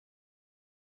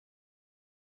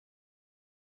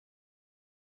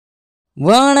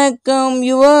வணக்கம்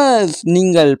யுவர்ஸ்,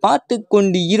 நீங்கள் பார்த்து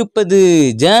கொண்டு இருப்பது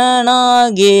ஜானா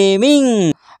கேமிங்.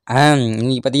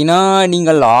 இன்னைக்கு பார்த்தீங்கன்னா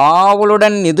நீங்கள்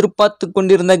ஆவலுடன் எதிர்பார்த்து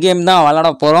கொண்டிருந்த கேம் தான் விளாட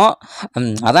போகிறோம்.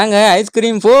 அதாங்க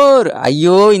ஐஸ்கிரீம் 4.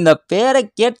 ஐயோ, இந்த பேரை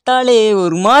கேட்டாலே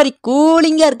ஒரு மாதிரி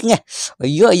கூலிங்காக இருக்குங்க.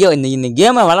 ஐயோ ஐயோ, இந்த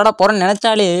கேமை விளாட போகிறேன்னு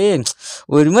நினச்சாலே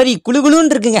ஒரு மாதிரி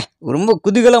குளுகுளுன்னு இருக்குங்க. ரொம்ப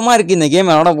குதூகலமாக இருக்குது இந்த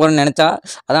கேம் விளாட போகிறேன்னு நினச்சா.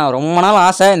 அதான் ரொம்ப நாள்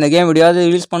ஆசை, இந்த கேம் எப்படியாவது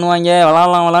ரிலீஸ் பண்ணுவாங்க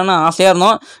விளாட்லான்னு ஆசையாக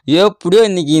இருந்தோம். எப்படியோ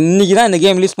இன்னைக்கு தான் இந்த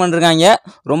கேம் ரிலீஸ் பண்ணிருக்காங்க.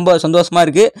 ரொம்ப சந்தோஷமாக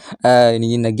இருக்குது.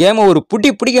 இன்றைக்கி இந்த கேமை ஒரு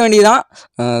பிடிக்க வேண்டியதான்.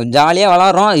 ஜாலியாக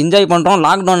விளாட்றோம், என்ஜாய் பண்ணுறோம்,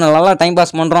 லாக்டவுனில் நல்லா டைம்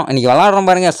பாஸ் பண்ணுறோம். இன்றைக்கி விளாட்றோம்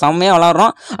பாருங்கள், செம்மையாக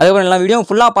விளாட்றோம். அதுக்கப்புறம் எல்லா வீடியோ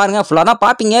ஃபுல்லாக பாருங்கள், ஃபுல்லாக தான்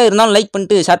பார்ப்பீங்க, இருந்தாலும் லைக்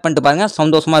பண்ணிட்டு ஷேர் பண்ணிட்டு பாருங்கள்,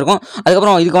 சந்தோஷமாக இருக்கும்.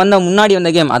 அதுக்கப்புறம் இதுக்கு முன்னாடி வந்த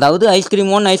கேம், அதாவது ஐஸ்கிரீம்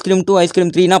 1, ஐஸ்கிரீம் 2,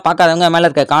 ஐஸ்கிரீம் 3னா பார்க்காதவங்க மேலே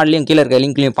இருக்க கார்ட்லையும் கீழே இருக்க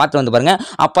லிங்க்லையும் பார்த்து வந்து பாருங்கள்.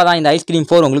 அப்போ தான் இந்த ஐஸ்கிரீம்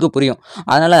 4 உங்களுக்கு புரியும்.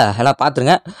 அதனால் எல்லாம்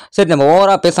பார்த்துருங்க. சரி, நம்ம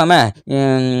ஓவராக பேசாமல்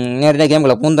நேரடியாக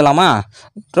கேம்களை பூந்தலாமா?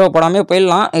 இன்ட்ரோ போடாமே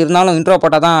போயிடலாம், இருந்தாலும் இன்ட்ரோ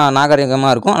போட்டால் தான்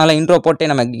நாகரிகமாக இருக்கும். அதனால் இன்ட்ரோ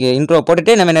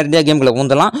போட்டுகிட்டே நம்ம நேரடியாக கேம்களை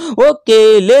பூந்தலாம். Okay,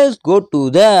 let's go to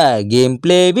the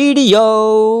gameplay video.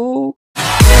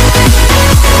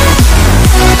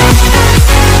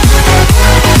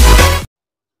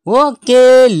 Okay,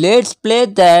 let's play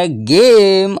the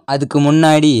game. அதுக்கு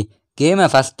முன்னாடி கேமை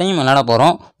ஃபஸ்ட் டைம் விளாட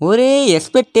போகிறோம். ஒரே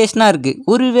எக்ஸ்பெக்டேஷனாக இருக்குது.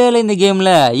 ஒருவேளை இந்த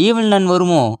கேமில் ஈவன் நன்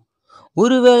வருமோ?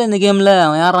 ஒருவேளை இந்த கேமில்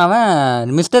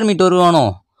யாராவன் மிஸ்டர் மீட் வருவானோ?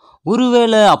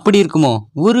 ஒருவேளை அப்படி இருக்குமோ?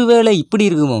 ஒருவேளை இப்படி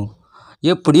இருக்குமோ?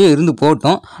 எப்படியோ இருந்து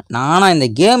போட்டோம். நானாக இந்த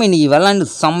கேம் இன்றைக்கி விளாண்டு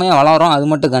செம்மையாக விளாட்றோம், அது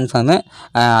மட்டும் கன்ஃபார்மு.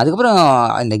 அதுக்கப்புறம்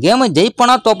இந்த கேமை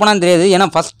ஜெயிப்பனா தோப்பனான்னு தெரியாது, ஏன்னா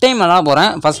ஃபஸ்ட் டைம் விளாட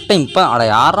போகிறேன். ஃபஸ்ட் டைம் இப்போ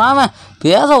யாராவன்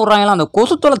பேச விட்றாங்களா? அந்த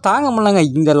கொசுத்தோலை தாங்க முடியலங்க.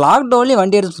 இந்த லாக்டவுன்லேயே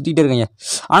வண்டி எடுத்து சுற்றிட்டு இருக்கீங்க.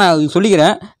 ஆனால்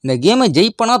சொல்லிக்கிறேன், இந்த கேமை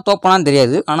ஜெயிப்பனா தோப்பனான்னு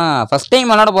தெரியாது, ஆனால் ஃபஸ்ட் டைம்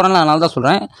விளாட போகிறேன்ல, அதனால தான்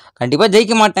சொல்கிறேன். கண்டிப்பாக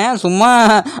ஜெயிக்க மாட்டேன், சும்மா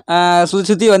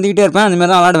சுற்றி வந்துக்கிட்டே இருப்பேன்,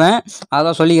 அந்தமாரி தான் விளாடுவேன்.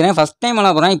 அதான் சொல்லிக்கிறேன், ஃபஸ்ட் டைம்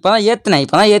விளாட போகிறேன். இப்போ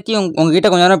தான் ஏற்றி உங்ககிட்ட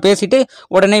கொஞ்சம் நேரம் பேசிவிட்டு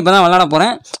உடனே இப்போ தான் விளாட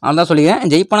போகிறேன். அதான் சொல்லிக்கிறேன்,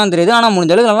 ஜெயிப்பனான்னு தெரியாது, ஆனால்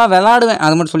முடிஞ்ச அளவுக்கு நல்லா விளாடுவேன்,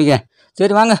 அது மட்டும் சொல்லிக்கிறேன்.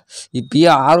 சரி வாங்க, இப்பயே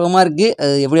ஆர்வமாக இருக்குது,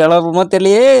 எப்படி விளாடுறோமோ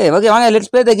தெரியலையே. ஓகே வாங்க,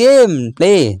 லெட்ஸ் ப்ளே த கேம்.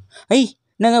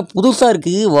 என்னங்க புதுசாக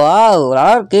இருக்குது, வா நல்லா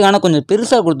இருக்குது. ஆனால் கொஞ்சம்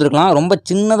பெருசாக கொடுத்துருக்கலாம், ரொம்ப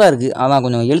சின்னதாக இருக்குது. அதான்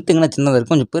கொஞ்சம் எழுத்துங்கன்னா சின்னதாக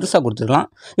இருக்குது, கொஞ்சம் பெருசாக கொடுத்துருக்கலாம்.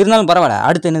 இருந்தாலும் பரவாயில்ல.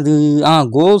 அடுத்து என்னது?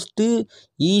 Ghost,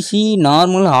 easy,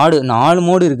 normal, hard, 4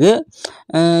 mode இருக்குது.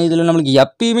 இதில் நம்மளுக்கு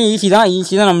எப்பயுமே ஈஸி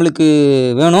தான் நம்மளுக்கு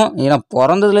வேணும். ஏன்னா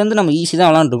பிறந்ததுலேருந்து நம்ம ஈஸி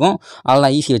தான் விளாண்டுருக்கோம்,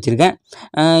 அதெல்லாம் ஈஸி வச்சுருக்கேன்.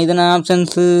 இதன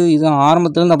ஆப்ஷன்ஸு இது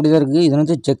ஆரம்பத்துலேருந்து அப்படி தான் இருக்குது. இதை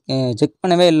வந்து செக்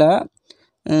பண்ணவே இல்லை.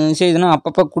 சரி, இதெல்லாம்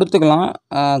அப்பப்போ கொடுத்துக்கலாம்.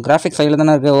 கிராஃபிக்ஸ் ஹையில்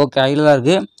தானே இருக்குது. ஓகே, ஹையில் தான்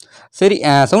இருக்குது. சரி,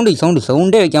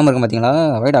 சவுண்டே வைக்காமல் இருக்கு பார்த்தீங்களா?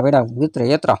 வைடா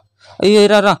ஏத்துறா. ஐயோ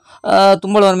இரா,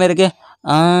 தும்பல் வர மாதிரி இருக்கு.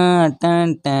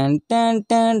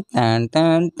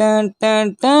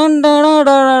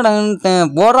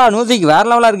 போடுறா, மியூசிக் வேற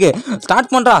லெவலாக இருக்குது.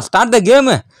 ஸ்டார்ட் த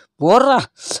கேமு போடுறா.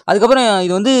 அதுக்கப்புறம்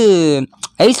இது வந்து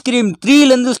ஐஸ்கிரீம்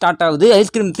 3லேருந்து ஸ்டார்ட் ஆகுது.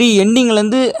 ஐஸ்கிரீம் 3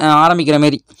 எண்டிங்லேருந்து ஆரம்பிக்கிற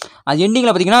மாரி. அது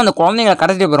எண்டிங்கில் பார்த்தீங்கன்னா அந்த குழந்தைங்களை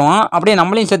கடத்திட்டு போயிடுவான், அப்படியே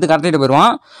நம்மளையும் சேர்த்து கடத்திட்டு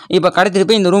போயிடுவான். இப்போ கடத்திட்டு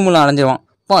போய் இந்த ரூமில் அடைஞ்சிருவான்.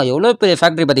 எவ்வளோ பெரிய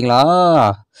ஃபேக்ட்ரி பார்த்தீங்களா?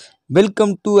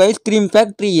 Welcome to ice cream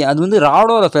factory. அது வந்து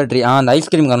ராடோட ஃபேக்ட்ரி. அந்த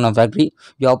ஐஸ்கிரீம் காரணம் ஃபேக்ட்ரி.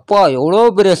 எப்பா எவ்வளோ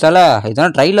பெரிய சிலை!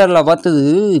 இதெல்லாம் ட்ரைலரில் பார்த்தது,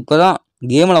 இப்போ தான்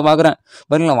கேமில் பார்க்குறேன்.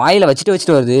 பாருங்களா, வாயில்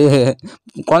வச்சுட்டு வருது.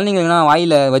 குழந்தைங்களுக்குனா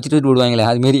வாயில் வச்சுட்டு விடுவாங்களே,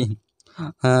 அதுமாரி.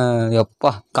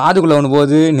 எப்பா காதுக்குள்ளே ஒன்று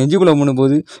போகுது, நெஞ்சுக்குள்ளே ஒன்று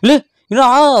போகுது. இல்லை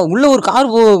உள்ளே ஒரு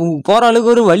கார் போகிற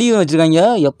அளவுக்கு ஒரு வழி வச்சுருக்காங்க.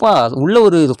 எப்பா உள்ளே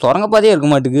ஒரு சுரங்கப்பாதையே இருக்க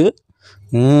மாட்டுக்கு.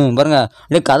 பாருங்க,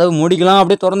 அப்படியே கதவு மூடிக்கலாம்,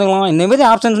 அப்படியே திறந்துக்கலாம். இந்தமாரி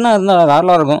ஆப்ஷன்ஸ்னால் இருந்தால்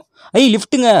வேறலாம் இருக்கும்.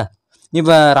 லிஃப்ட்டுங்க.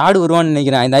 இப்போ ராடு வருவான்னு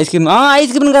நினைக்கிறேன். இந்த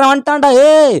ஐஸ்கிரீம்காரன் வந்துட்டான்டா.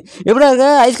 எப்படியா இருக்க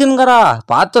ஐஸ்கிரீம்காரா?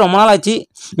 பார்த்து ரொம்ப நாள் ஆச்சு.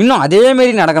 இன்னும்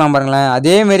அதேமாரி நடக்கிறான் பாருங்களேன்,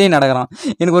 அதேமாரி நடக்கிறான்.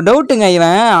 எனக்கு ஒரு டவுட்டுங்க,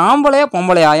 இவன் ஆம்பளையா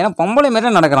பொம்பளையா? ஏன்னா பொம்பளை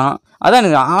மாரியே நடக்கிறான். அதான்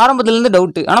எனக்கு ஆரம்பத்துலேருந்து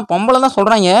டவுட்டு. ஆனால் பொம்பளை தான்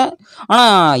சொல்கிறாங்க,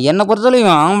 ஆனால் என்னை பொறுத்தவரை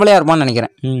இவன் ஆம்பளையாக இருப்பான்னு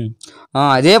நினைக்கிறேன்.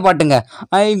 அதே பாட்டுங்க.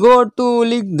 ஐ கோ டு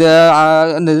லிக் த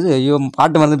அந்த இது, ஐயோ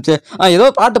பாட்டு மறந்துடுச்சு. ஏதோ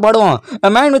பாட்டு பாடுவோம்.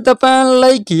 Man with a pan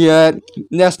like here,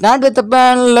 இந்த snack with a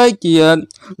pan like here,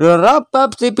 rap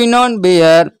up shipping on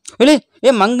pier. இல்லை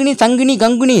மங்குனி சங்குனி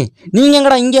கங்குனி, நீங்கள்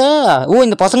எங்கடா இங்கே?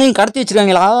 இந்த பசங்களையும் கடத்தி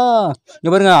வச்சுருக்காங்களா?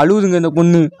 இங்கே பாருங்க, அழுவுதுங்க இந்த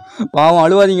பொண்ணு. பாவம்,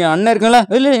 அழுவாதீங்க, அண்ணன் இருக்குங்களா?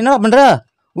 இல்லை என்னடா பண்ணுற?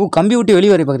 கம்பி விட்டு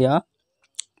வெளியே வர பார்க்குறியா?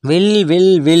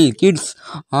 வெல் கிட்ஸ்,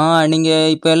 நீங்கள்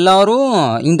இப்போ எல்லோரும்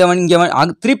இங்கே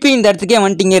திருப்பி இந்த இடத்துக்கே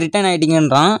வந்துட்டீங்க, ரிட்டர்ன்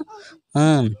ஆகிட்டீங்கன்றான்.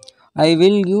 ஐ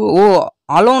வில் யூ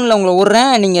அலோனில் உங்களை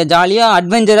விட்றேன், நீங்கள் ஜாலியாக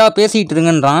அட்வென்ச்சராக பேசிகிட்டு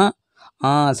இருங்கன்றான்.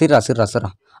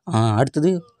 சரிடா.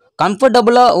 அடுத்தது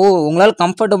கம்ஃபர்டபுளாக. உங்களால்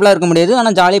கம்ஃபர்டபுளாக இருக்க முடியாது,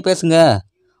 ஆனால் ஜாலியாக பேசுங்க.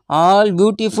 All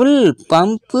beautiful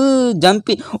pump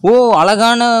Jambi.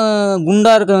 அழகான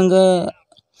குண்டாக இருக்கிறவங்க.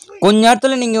 கொஞ்ச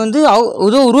நேரத்தில் நீங்கள் வந்து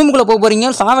ஏதோ ரூமுக்குள்ளே போக போகிறீங்க,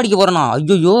 சாவடிக்க போகிறேண்ணா.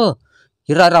 ஐயோ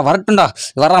இரா வரட்டும்டா.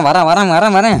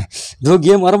 வரேன். இதோ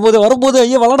கேம் வரப்போகுது.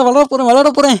 ஐயோ விளாட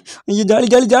போகிறேன். ஐயோ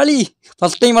ஜாலி.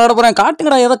 ஃபஸ்ட் டைம் விளாட போகிறேன்.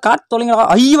 காட்டுங்கடா, ஏதோ காட்டு தொலைங்கடா.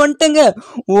 ஐயோ வந்துட்டேங்க.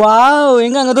 வா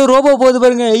எங்க அங்கே ஏதோ ரோபோ போகுது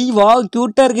பாருங்க. வா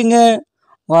க்யூட்டாக இருக்குங்க.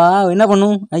 வா என்ன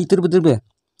பண்ணும்? திருப்பு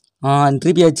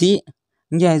திருப்பியாச்சு.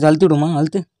 இங்கே இது அழுத்தி விடுமா?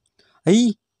 அழுத்து.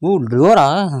 ஓ டோரா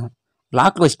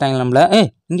லாக் வச்சுட்டாங்க நம்மள.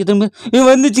 இங்கே திரும்ப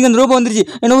வந்துச்சுங்க. அந்த ரோபோ வந்துருச்சு.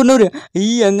 இன்னொரு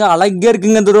அங்கே அழகாக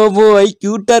இருக்குங்க அந்த ரோபோ.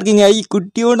 க்யூட்டாக இருக்குங்க.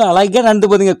 குட்டியோடு அழகாக நடந்து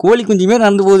போகுதுங்க. கோழி குஞ்சுமே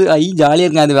நடந்து போகுது. ஜாலியாக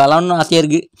இருக்குங்க. அது விளாடணும்னு ஆசையாக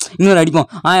இருக்குது. இன்னொரு அடிப்போம்.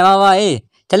 வா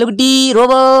செல்லக்குட்டி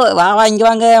ரோபோ வா இங்கே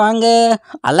வாங்க.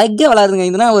 அழகாக விளாடுங்க.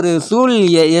 இதுனா ஒரு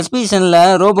எஸ்பிஷனில்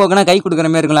ரோபோக்குன்னா கை கொடுக்குற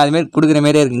மாதிரி இருக்குங்களா, அதுமாரி கொடுக்குற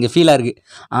மாதிரியே இருக்குங்க. ஃபீலாக இருக்குது.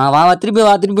 வா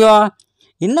திருப்பி வா.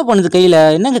 என்ன பண்ணுது கையில்?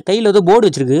 என்னங்க கையில் ஏதோ போர்டு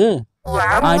வச்சிருக்கு.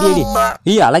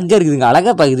 அடி அழகா இருக்குதுங்க.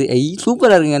 அழகா பாக்குது.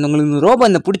 சூப்பரா இருக்குங்க. உங்களுக்கு இந்த ரோபோ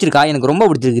இந்த பிடிச்சிருக்கா? எனக்கு ரொம்ப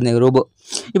பிடிச்சிருக்கு இந்த ரோபோ.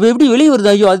 இப்போ எப்படி வெளியே வருது?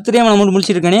 ஐயோ அது தெரியாம நம்ம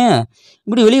முடிச்சிருக்கானே.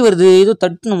 இப்படி வெளியே வருது. ஏதோ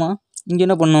தட்டணுமா? இங்கே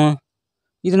என்ன பண்ணும்?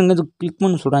 இது நாங்கள் இது கிளிக்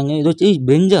பண்ண சொல்கிறாங்க. ஏதோ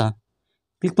பெஞ்சா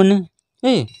கிளிக் பண்ணு.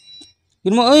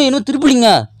 இன்னும் திருப்பிலிங்க.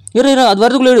 அது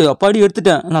வரதுக்குள்ளே அப்பாடி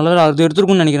எடுத்துட்டேன். நல்லா அது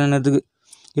எடுத்துருக்குன்னு நினைக்கிறேன். நேரத்துக்கு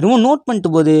என்னமோ நோட்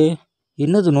பண்ணிட்டு போகுது.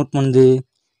 என்னது நோட் பண்ணுது?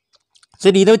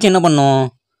 சரி இதை வச்சு என்ன பண்ணோம்?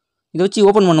 இதை வச்சு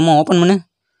ஓப்பன் பண்ணுமா? ஓப்பன் பண்ணு.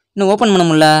 இன்னும் ஓப்பன் பண்ண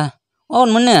முடியல.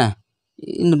 ஓப்பன் பண்ணு.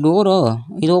 இந்த டோரோ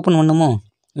இது ஓப்பன் பண்ணுமோ?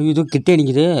 இது கிட்டே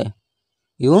அடிக்குது.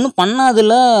 இது ஒன்றும்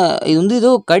பண்ணாதில்ல. இது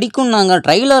ஏதோ கடிக்கும். நாங்கள்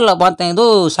ட்ரைலரில் பார்த்தேன். ஏதோ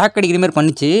ஷாக் அடிக்கிற மாதிரி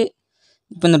பண்ணிச்சு.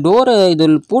 இப்போ இந்த டோரை இது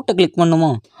பூட்டை கிளிக் பண்ணுமோ?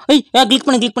 கிளிக்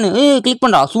பண்ணு. கிளிக்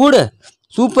பண்ணுறா.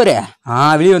 சூப்பரு.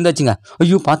 வெளியே வந்தாச்சுங்க.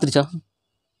 ஐயோ பார்த்துருச்சா?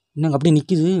 என்னங்க அப்படியே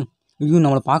நிற்கிது.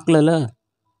 நம்மளை பார்க்கல.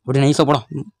 அப்படியே நைஸாக போடா.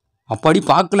 அப்பாடி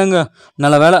பார்க்கலங்க.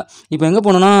 நல்ல வேலை. இப்போ எங்கே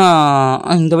போகணுன்னா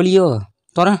இந்த வழியோ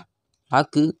தோறேன்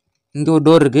லாக்கு. இங்கே ஒரு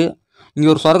டோர் இருக்குது. இங்கே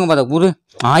ஒரு சுரங்க பார்த்தா பூரு.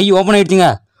 ஓப்பன் ஆகிடுச்சிங்க.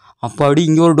 அப்பாடி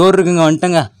இங்கே ஒரு டோர் இருக்குங்க.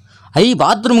 வந்துட்டேங்க.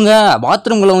 பாத்ரூமுங்க.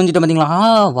 பாத்ரூம்குள்ளே வந்துட்டேன் பார்த்தீங்களா?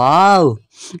 வாவ்.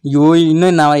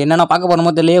 இன்னும் நான் என்னென்ன பார்க்க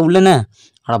போகிறோமோ தெரியலையே உள்ளேன்னு.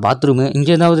 பாத்ரூமு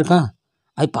இங்கே ஏதாவது இருக்கா?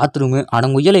 பாத்ரூமு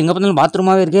உயல எங்கே பார்த்தாலும்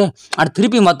பாத்ரூமாகவே இருக்குது.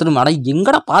 திருப்பி பாத்ரூம்.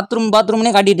 எங்கடா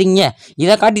பாத்ரூம்னே காட்டிட்டீங்க.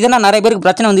 இதை காட்டி தானே நிறைய பேருக்கு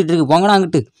பிரச்சனை வந்துட்டு இருக்கு. போங்கடா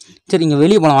அங்கிட்டு. சரி இங்கே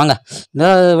வெளியே போகலாம் வாங்க.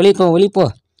 வெளியே போ.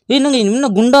 என்னங்க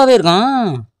இன்னும் குண்டாவே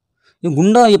இருக்கான்.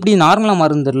 குண்டா எப்படி நார்மலாக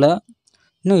மாறுன்னு தெரில.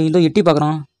 இன்னும் இதோ எட்டி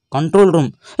பார்க்குறான். Control room.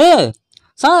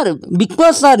 Sir big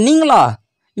pass sir நீங்களா?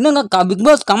 இன்னுங்க பிக்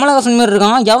பாஸ் கமலஹாசன் மாரி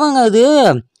இருக்கான். எவங்க அது?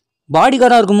 பாடி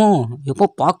கார்டாக இருக்குமோ? எப்போ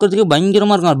பார்க்குறதுக்கே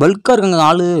பயங்கரமாக இருக்காங்க. பல்காக இருக்காங்க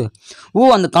ஆள்.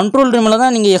 அந்த கண்ட்ரோல் ரூமில்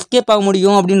தான் நீங்கள் எஸ்கேப் ஆக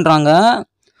முடியும் அப்படின்றாங்க.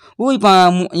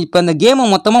 இப்போ இந்த கேமை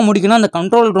மொத்தமாக முடிக்கணும் அந்த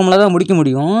கண்ட்ரோல் ரூமில் தான் முடிக்க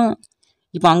முடியும்.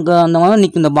 இப்போ அங்கே அந்த மாதிரி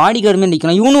நிற்கும். இந்த பாடி கார்டு மாரி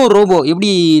நிற்கணும். இவனும் ஒரு ரோபோ. எப்படி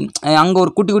அங்கே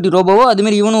ஒரு குட்டி ரோபோவோ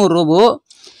அதுமாரி இவனும் ஒரு ரோபோ.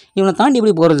 இவனை தாண்டி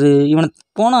எப்படி போகிறது? இவனை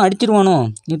போனால் அடிச்சிருவானோ?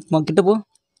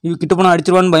 கிட்ட போனால்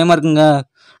அடிச்சிருவான்னு பயமாக இருக்குங்க.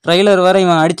 ட்ரைலர் வேறு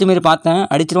இவன் அடித்த மாரி பார்த்தேன்.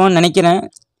 அடிச்சிருவான்னு நினைக்கிறேன்.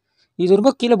 இது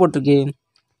ரொம்ப கீழே போட்டிருக்கு.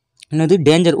 என்னது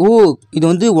டேஞ்சர்.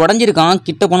 இது உடஞ்சிருக்கான்.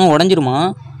 கிட்ட போனால் உடஞ்சிருமா?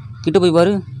 கிட்ட போய்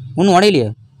பாரு. ஒன்றும் உடையிலையே.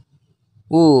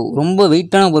 ரொம்ப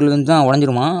வெயிட்டான பொருள் வந்து தான்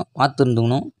உடஞ்சிருமா? பார்த்து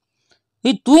இருந்துக்கணும்.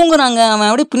 தூங்குறாங்க. அவன்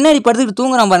அப்படியே பின்னாடி படுத்துக்கிட்டு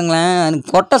தூங்குறான் பாருங்களேன். எனக்கு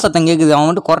கொட்டை சத்தம் கேட்குது. அவன்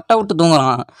மட்டும் கொட்டை விட்டு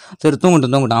தூங்குறான். சரி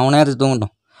தூங்கட்டும். அவன் நேரத்துக்கு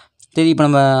தூங்கட்டும். சரி இப்போ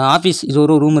நம்ம ஆஃபீஸ் இது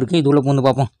ஒரு ரூம் இருக்குது. இது உள்ளே பூந்து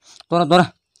பார்ப்போம். தோற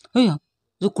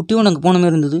இது குட்டியும் நாங்கள் போன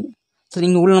மாதிரி இருந்தது. சரி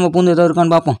இங்கே உள்ளே நம்ம பூந்து எதாவது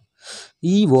இருக்கான்னு பார்ப்போம்.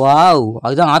 வாவ்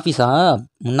அதுதான் ஆஃபீஸா?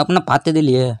 முன்ன பின்ன பார்த்ததே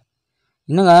இல்லையே.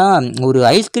 என்னங்க ஒரு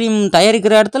ஐஸ்கிரீம்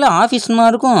தயாரிக்கிற இடத்துல ஆஃபீஸ்மா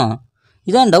இருக்கும்.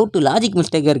 இதான் டவுட்டு. லாஜிக்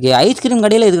மிஸ்டேக்காக இருக்குது. ஐஸ்கிரீம்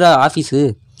கடையில் எதுக்குடா ஆஃபீஸு?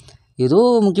 ஏதோ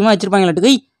முக்கியமாக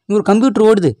வச்சுருப்பாங்களாட்டுக்கு. இங்கே ஒரு கம்ப்யூட்டர்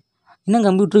ஓடுது. என்ன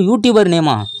கம்ப்யூட்டர்? யூடியூபர்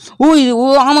நேமா? இது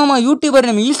ஆமாம் யூடியூபர்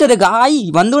நேம். Easter egg.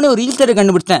 வந்தோடனே ஒரு ஈஸ்டர் எக்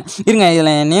கண்டுபிடிச்சிட்டேன். இருங்க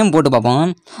இதில் நேம் போட்டு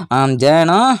பார்ப்போம்.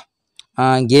 ஜனா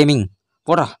கேமிங்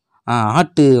போடுறா.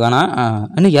 ஆட்டு வேணா.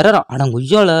 இன்னும் எறரா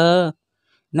கொய்யால.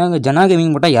 என்னங்க ஜனா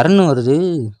கேமிங் போட்டால் இரநூறு வருது.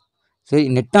 சரி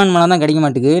நெட் ஆன் பண்ணால் தான் கிடைக்க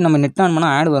மாட்டேங்குது. நம்ம நெட் ஆன்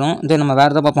பண்ணால் ஆட் வரும். சரி நம்ம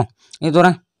வேறு எதாவது பார்ப்போம்.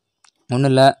 தோறேன்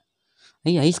ஒன்றும் இல்லை.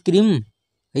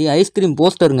 ஐஸ்கிரீம்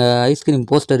போஸ்டருங்க. Ice cream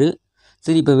poster.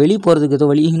 சரி இப்போ வெளியே போகிறதுக்கு ஏதோ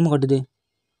வழி இன்னும் காட்டுது.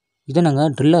 இதனாங்க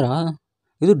ட்ரில்லரா?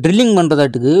 ஏதோ ட்ரில்லிங்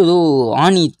பண்ணுறதாட்டுக்கு. ஏதோ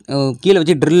ஆணி கீழே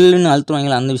வச்சு ட்ரில்லுன்னு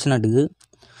அழுத்துவாங்களா அந்த விஷயம் நாட்டுக்கு.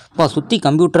 சுற்றி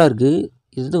கம்ப்யூட்டராக இருக்குது.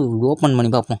 இது ஓப்பன்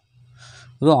பண்ணி பார்ப்போம்.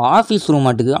 ஏதோ ஆஃபீஸ் ரூம்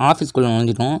மாட்டுக்கு. ஆஃபீஸ்குள்ளே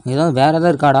நுழைஞ்சிட்டோம். ஏதாவது வேறு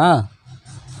எதாவது இருக்காடா?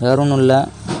 வேறு ஒன்றும் இல்லை.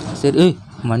 சரி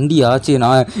வண்டியா? சரி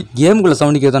நான் கேமுக்குள்ளே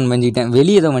சவுண்டு கேட்கான்னு பண்ணிக்கிட்டேன்.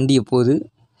 வெளியே தான் வண்டி எப்போது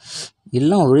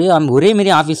எல்லாம் ஒரே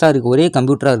மாரி ஆஃபீஸாக இருக்குது. ஒரே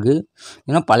கம்ப்யூட்டராக இருக்குது.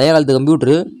 ஏன்னா பழைய காலத்து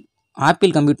கம்ப்யூட்ரு.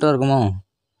 ஆப்பிள் கம்ப்யூட்டராக இருக்குமோ?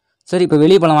 சரி இப்போ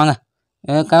வெளியே போகலாம் வாங்க.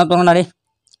 கதை திறங்கடாடே.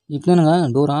 இப்போ என்னங்க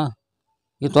டோரா?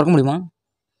 இது திறக்க முடியுமா?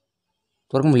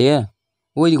 திறக்க முடியலையே.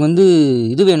 இதுக்கு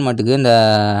இது வேணும் மாட்டுக்கு. இந்த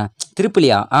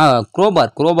திருப்பலியா?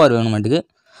 குரோபார் வேணும் மாட்டுக்கு.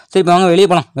 சரி இப்போ வாங்க வெளியே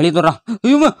போகலாம். வெளியே தொடறான்.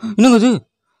 ஐயோமா என்னங்க இது?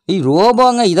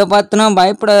 ரோபோங்க இதை பார்த்துனா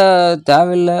பயப்பட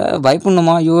தேவையில்லை.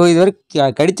 பயப்படணுமா? ஐயோ இது வரை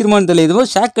கடிச்சிருமான்னு தெரியல. இதுவோ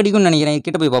ஷாக் கடிக்கும்னு நினைக்கிறேன்.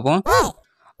 கிட்ட போய் பார்ப்போம்.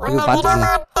 ஐயோ பார்த்துக்கோங்க.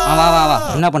 வா வா வா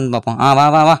என்ன பண்ணு பார்ப்போம். வா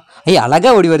வா வா.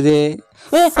 அழகா ஓடி வருது.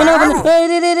 என்ன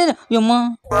பண்ணு? அம்மா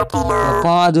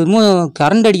அப்பா அது ரொம்ப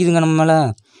கரண்ட் அடிக்குதுங்க நம்ம மேலே.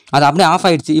 அது அப்படியே ஆஃப்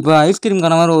ஆகிடுச்சு. இப்போ ஐஸ்கிரீம்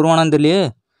கடை மாதிரி வருவானான்னு தெரியலையே.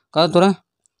 கதை துற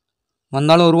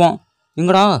வந்தாலும் வருவான்.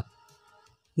 எங்கடா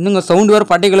இன்னுங்க சவுண்டு வேறு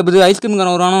பட்டை கிளப்புது. ஐஸ்கிரீம்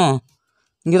கடை வருவானோ?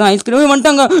 இங்கே தான் ஐஸ்கிரீம்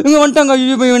வந்துட்டாங்க. இங்கே வந்துட்டாங்க.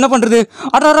 இப்போ என்ன பண்ணுறது?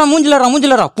 அடா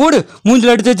மூஞ்சிலரா போடு.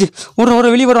 மூஞ்சில் அடிச்சாச்சு. ஒரு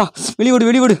வெளியே வரா.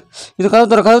 வெளியோடு. இது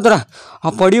கதை தர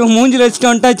அப்படியே மூஞ்சில் அடிச்சுட்டு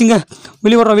வந்துட்டாச்சுங்க.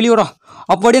 வெளியே வரா.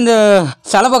 அப்படியே இந்த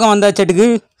சில பக்கம் வந்தாச்சாட்டுக்கு.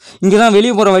 இங்கே தான்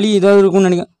வெளியே போகிற வழி ஏதாவது இருக்கும்னு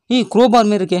நினைக்கிறேன். குரோபார்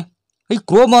மாரி இருக்கே.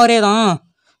 குரோபாரே தான்.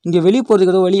 இங்கே வெளியே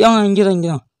போகிறதுக்கு ஏதோ வழி. இங்கே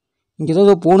தான்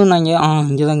ஏதோ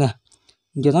போகணுன்னாங்க.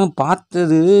 இங்கே தான்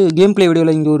பார்த்தது கேம் பிளே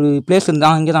வீடியோவில். இங்கே ஒரு பிளேஸ் இருந்தா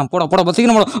இங்கே தான். போடா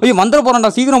சீக்கிரம் போடா. வந்துட போகிறான்டா.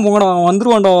 சீக்கிரம் போங்கடா.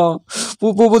 வந்துடுவான்டா.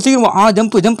 போ சீக்கிரம்.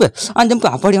 ஜம்ப்பு.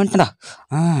 அப்பாடி வந்துட்டேன்டா.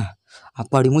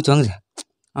 அப்பாடி மூச்சு வாங்குது.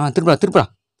 திருப்படா.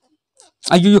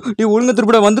 ஐயோ ஒழுங்கு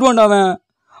திருப்படா. வந்துடுவான்டா அவன்.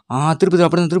 திருப்பு.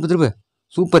 அப்படி தான் திருப்பு.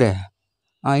 சூப்பரு.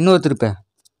 இன்னொரு திருப்பு.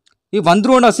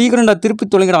 வந்துடுவான்டா. சீக்கிரம்டா. திருப்பி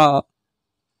தொலைங்கடா.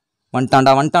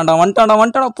 வந்துட்டான்டா.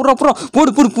 புறா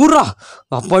போடுறா.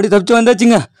 அப்பாடி தப்பிச்சு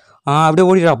வந்தாச்சுங்க.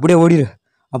 அப்படியே ஓடிடு.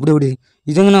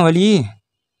 இதுங்கண்ணா வழி.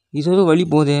 இது ஏதோ வழி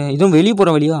போகுது. இதுவும் வெளியே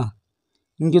போகிற வழியா?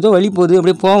 இங்கே ஏதோ வழி போகுது.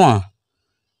 அப்படியே போவான்.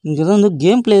 இங்கே தான் வந்து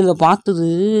கேம் பிளேயில் பார்த்தது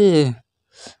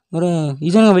ஒரு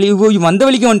இதுங்க வழி. வந்த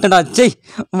வழிக்கு வந்துட்டேன்டா.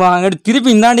 வாங்கிட்டு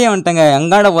திருப்பி இந்தாண்டியே வந்துட்டேங்க.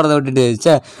 அங்காண்ட போகிறத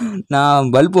விட்டுட்டு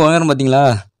நான் பல்பு வாங்குறேன் பார்த்தீங்களா?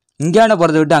 இங்காண்ட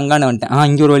போகிறத விட்டு அங்காண்ட வந்துட்டேன்.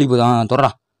 இங்கே ஒரு வழி போகுது.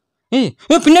 தொடரா.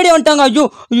 பின்னாடியே வந்துட்டாங்க.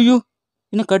 ஐயோ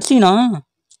என்ன கட்சினா?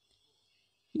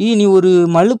 நீ ஒரு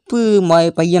மலுப்பு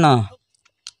பையனா?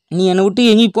 நீ என்னை விட்டு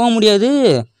எங்கேயும் போக முடியாது.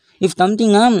 இஃப்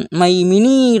சம்திங்கா மை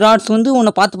மினி ராட்ஸ் வந்து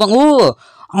உன்னை பார்த்துப்பாங்க.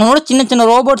 அவனோட சின்ன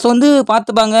ரோபோட்ஸ் வந்து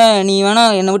பார்த்துப்பாங்க. நீ வேணா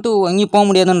என்னை விட்டு எங்கேயும் போக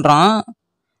முடியாதுன்றான்.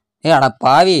 அடா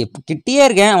பாவி, கிட்டேயே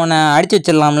இருக்கேன். அவனை அடித்து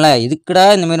வச்சிடலாம்ல. இதுக்குடா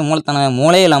இந்தமாரி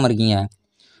மூளையே இல்லாமல் இருக்கீங்க.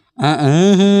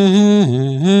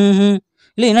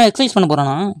 இல்லை என்ன எக்ஸசைஸ் பண்ண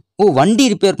போகிறானா? வண்டி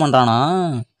ரிப்பேர் பண்ணுறானா?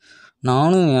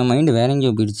 நானும் என் மைண்டு வேற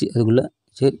எங்கேயோ போயிடுச்சு அதுக்குள்ளே.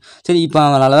 சரி இப்போ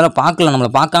அவன் நல்ல வேலை பார்க்கல. நம்மளை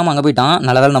பார்க்காம அங்கே போயிட்டான்.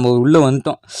 நல்ல வேலை நம்ம உள்ளே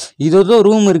வந்துட்டோம். இதோ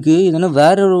ரூம் இருக்குது. இது என்ன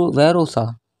வேற ஹவுஸா?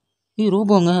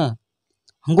 ரோபோங்க.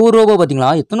 அங்கே ஒரு ரோபோ பார்த்தீங்களா?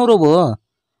 எத்தனை ரோபோ?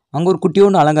 அங்கே ஒரு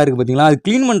குட்டியோண்டு அலங்கா இருக்குது பார்த்தீங்களா? அது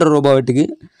க்ளீன் பண்ணுற ரோபோ வீட்டுக்கு.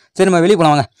 சரி நம்ம வெளியே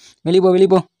போகலாம். வாங்க வெளியே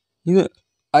போ. இது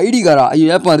ஐடி காரா?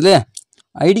 ஏப்பா வருது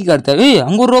ஐடி கார்டு தேவை.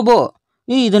 அங்கே ஒரு ரோபோ.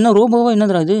 இது என்ன ரோபோவா?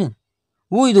 என்னதுடா இது?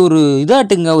 இது ஒரு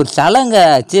இதாட்டுங்க. ஒரு சிலைங்க.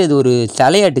 இது ஒரு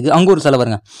சிலையாட்டுக்கு. அங்கே ஒரு சிலை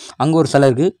பாருங்க. அங்கே ஒரு சிலை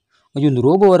இருக்குது. இந்த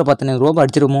ரோபோ வேறு பார்த்தேனே. ரோபோ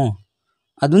அடிச்சிருமோ?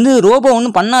 அது வந்து ரோபோ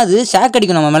ஒன்றும் பண்ணாது. ஷாக்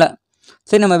அடிக்கும் நம்ம மேலே.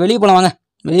 சரி நம்ம வெளியே போகலாம். வாங்க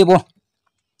வெளியே போ.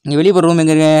 இங்கே வெளியே போகிற ரூம்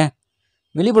எங்கே?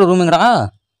 வெளியே போகிற ரூம் எங்கடா?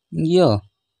 இங்கேயோ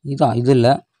இது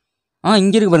இல்லை.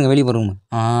 இங்கே இருக்குது பாருங்கள் வெளியே போகிற ரூமு.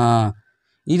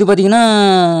 இது பார்த்தீங்கன்னா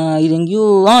இது எங்கேயோ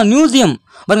மியூசியம்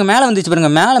பாருங்கள். மேலே வந்துச்சு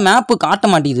பாருங்கள். மேலே மேப்பு காட்ட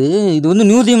மாட்டேங்குது. இது வந்து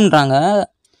மியூசியம்ன்றாங்க.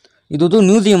 இது வந்து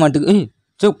மியூசியம் மாட்டுக்கு.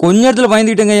 கொஞ்ச நேரத்தில்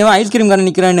பயந்துக்கிட்டேங்க. ஏன் ஐஸ்கிரீம் காரன்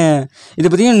நிற்கிறான்னு. இது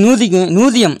பார்த்தீங்கன்னா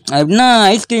மியூசியம் அப்படின்னா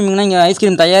ஐஸ்கிரீம்னா இங்கே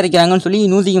ஐஸ்கிரீம் தயாரிக்கிறாங்கன்னு சொல்லி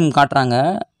மியூசியம் காட்டுறாங்க.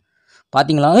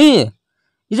 பார்த்தீங்களா?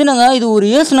 இது என்னங்க? இது ஒரு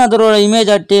இயேசுநாதரோட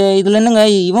இமேஜ் ஆட்டு. இதில் என்னங்க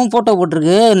இவன் ஃபோட்டோ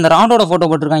போட்டிருக்கு. இந்த ராடோட ஃபோட்டோ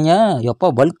போட்டிருக்காங்க. எப்போ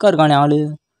பல்காக இருக்கானே ஆள்.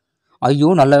 ஐயோ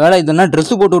நல்ல வேலை. இதெல்லாம்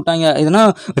ட்ரெஸ்ஸு போட்டு விட்டாங்க.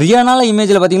 இதெல்லாம் ரியலான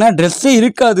இமேஜில் பார்த்தீங்கன்னா ட்ரெஸ்ஸே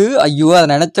இருக்காது. ஐயோ அதை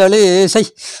நினச்சாலே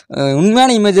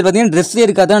உண்மையான இமேஜில் பார்த்தீங்கன்னா ட்ரெஸ்ஸே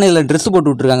இருக்காது. ஆனால் இதில் ட்ரெஸ்ஸு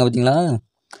போட்டு விட்ருக்காங்க பார்த்தீங்களா?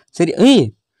 சரி.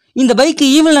 இந்த பைக்கு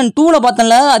ஈவில் அண்ட் 2ல்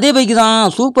பார்த்தேன்ல, அதே பைக்கு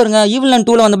தான். சூப்பருங்க. ஈவில் அண்ட்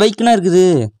 2ல் அந்த பைக்குனா இருக்குது.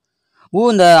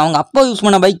 இந்த அவங்க அப்பா யூஸ்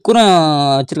பண்ண பைக் கூட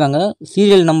வச்சுருக்காங்க.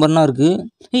 சீரியல் நம்பர்னா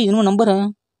இருக்குது. இன்னும் நம்பரா?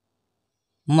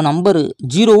 நம்ம நம்பரு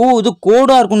 0. இது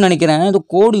கோடாக இருக்குன்னு நினைக்கிறேன். இது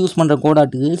கோடு யூஸ் பண்ணுற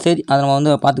கோடாட்டுக்கு. சரி அதை நம்ம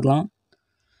வந்து பார்த்துக்கலாம்.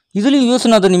 இதுலேயும்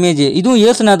இயேசுநாதர் இமேஜ். இதுவும்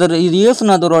இயேசுநாதர். இது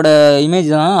இயேசுநாதரோட இமேஜ்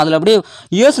தான். அதில் அப்படியே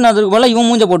இயேசுநாதருக்கு போல இவன்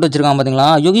மூஞ்ச போட்டு வச்சிருக்கான் பார்த்தீங்களா?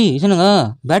 யோகி இதுனுங்க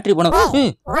பேட்டரி போன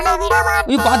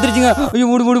பார்த்துருச்சுங்க.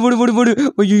 போடு.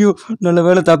 ஐயோ நல்ல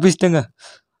வேலை தப்பிச்சிட்டேங்க.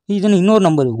 இதுன்னு இன்னொரு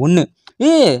நம்பர் 1.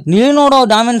 நிலனோட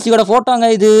டாமென்சியோட ஃபோட்டோங்க.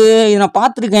 இது நான்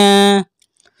பார்த்துருக்கேன்.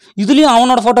 இதுலேயும்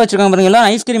அவனோட ஃபோட்டோ வச்சுருக்காங்க பாருங்களா?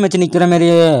 ஐஸ்கிரீம் வச்சு நிற்கிற மாரி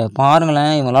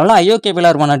பாருங்களேன். இவங்களால ஐயோகே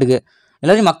பிள்ளாக இருப்பான் நாட்டுக்கு.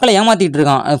 எல்லோரையும் மக்களை ஏமாற்றிட்டு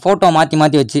இருக்கான் ஃபோட்டோ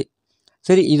மாற்றி வச்சு.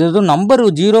 சரி இது எதுவும் நம்பர்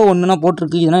 01னா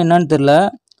போட்டிருக்கு. இதெல்லாம் என்னன்னு தெரில.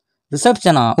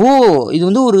 ரிசப்ஷனா? இது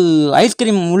வந்து ஒரு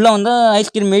ஐஸ்கிரீம் உள்ளே வந்தால்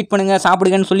ஐஸ்கிரீம் வெயிட் பண்ணுங்க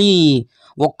சாப்பிடுங்கன்னு சொல்லி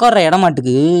உட்கார்ற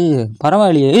இடமாட்டுக்கு.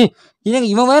 பரவாயில்லையே.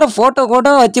 இவன் வேறு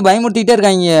ஃபோட்டோ வச்சு பயமுறுத்திக்கிட்டே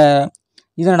இருக்காங்க.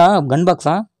 இதனடா கன்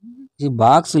பாக்ஸா?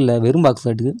 பாக்ஸ் இல்லை வெறும் பாக்ஸ்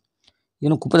ஆட்டுக்கு.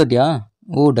 இது குப்பை தட்டியா?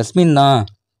 டஸ்ட்பின் தான்.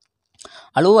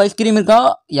 ஹலோ ஐஸ்கிரீம் இருக்கா?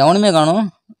 எவனுமே காணும்.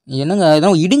 என்னங்க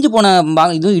இதெல்லாம் இடிஞ்சு போன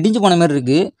இதுவும் இடிஞ்சு போன மாதிரி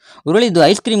இருக்குது. ஒருவேளை இது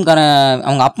ஐஸ்கிரீம்காரன்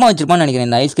அவங்க அப்பா வச்சுருப்பான்னு நினைக்கிறேன்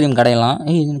இந்த ஐஸ்கிரீம் கடையெல்லாம்.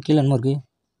 இது கீழே என்னமோ இருக்குது.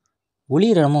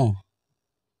 ஒளியிற இடமோ?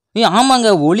 ஆமாங்க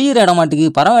ஒளியிற இடம் மாட்டுக்கு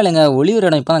பரவாயில்லைங்க ஒளியிற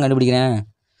இடம் இப்போ தான் கண்டுபிடிக்கிறேன்.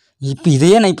 இப்போ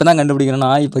இதையே நான் இப்போ தான் கண்டுபிடிக்கிறேன்னா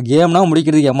இப்போ கேம்னா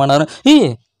முடிக்கிறதுக்கு எம்மா நேரம்.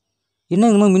 என்ன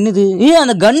என்னமோ மின்னுது.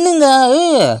 அந்த கன்னுங்க.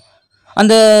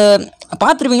 அந்த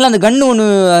பார்த்துருப்பீங்களா அந்த கன்று ஒன்று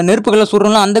நெருப்புகளை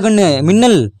சுடுறோம்ல அந்த கன்று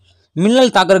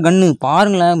மின்னல் தாக்குற கன்று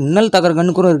பாருங்களேன். மின்னல் தாக்குற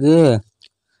கன்று கூட இருக்குது.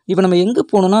 இப்போ நம்ம எங்கே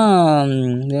போகணுன்னா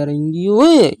வேறு எங்கேயோ.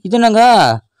 இது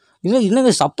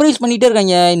என்னங்க சர்ப்ரைஸ் பண்ணிகிட்டே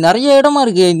இருக்காங்க. நிறைய இடமா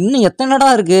இருக்குது. இன்னும் எத்தனை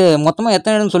இடம் இருக்குது மொத்தமாக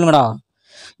எத்தனை இடம்னு சொல்லுங்கடா.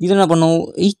 இது என்ன பண்ணும்.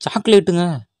 சாக்லேட்டுங்க.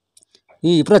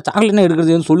 இப்போ சாக்லேட்னா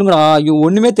எடுக்கிறது சொல்லுங்கடா. ஐயோ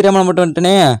ஒன்றுமே தெரியாமல் மட்டும்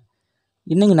வந்துட்டேனே.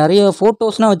 இன்னைக்கு நிறைய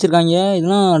ஃபோட்டோஸ்லாம் வச்சுருக்காங்க.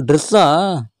 இதெல்லாம் ட்ரெஸ்ஸா.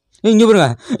 இங்கே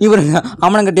பாருங்க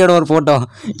ஆமணங்கட்டியோட ஒரு ஃபோட்டோ.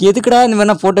 எதுக்குடா இந்த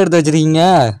மாதிரினா ஃபோட்டோ எடுத்து வச்சுருக்கீங்க.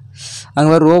 அங்கே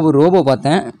வேறு ரோபோ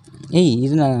பார்த்தேன்.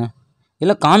 இது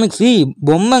இல்லை காமிக்ஸு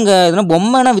பொம்மைங்க. இதெல்லாம்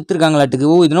பொம்மைனா விற்றுருக்காங்களாட்டுக்கு.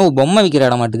 இதெல்லாம் ஒரு பொம்மை விற்கிற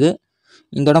இடம் மாட்டுக்கு.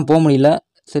 இந்த இடம் போக முடியல.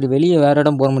 சரி வெளியே வேறு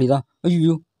இடம் போக முடியுதா.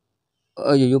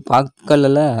 ஐயோ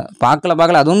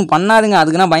பார்க்கல அது ஒன்றும் பண்ணாதுங்க.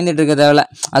 அதுக்குன்னா பயந்துட்டு இருக்க தேவையில்ல.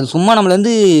 அது சும்மா நம்மளை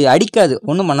வந்து அடிக்காது,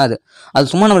 ஒன்றும் பண்ணாது. அது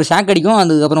சும்மா நம்மளுக்கு ஷாக் அடிக்கும்.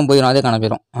 அதுக்கப்புறம் போயிடும், அதே காண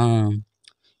போயிடும்.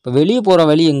 இப்போ வெளியே போகிற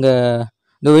வழி எங்கே.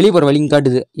 இந்த வெளியே போகிற வழிங்க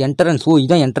காட்டுது என்ட்ரன்ஸ்.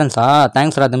 இதான் என்ட்ரன்ஸா.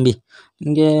 தேங்க்ஸ்ரா தம்பி.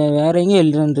 இங்கே வேறு எங்கே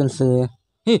என்ட்ரன்ஸு.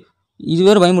 இது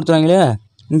வேறு பயமுறுத்துறாங்களே.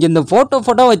 இங்கே இந்த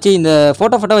ஃபோட்டோ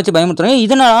வச்சு பயமுறுத்துறாங்க.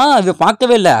 இதுனா இதை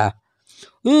பார்க்கவே இல்லை.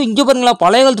 இங்கே பாருங்களா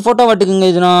பழைய காலத்து ஃபோட்டோ வாட்டுக்குங்க.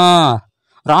 இதுனா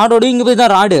ராடோடு இங்கே போய்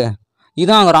தான் ராடு.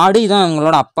 இதான் அங்கே ராடு. இதான்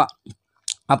எங்களோட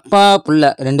அப்பா புள்ள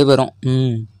 2 பேரும்.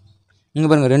 இங்கே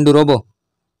பாருங்கள் 2 ரோபோ.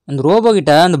 அந்த ரோபோ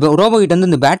கிட்ட வந்து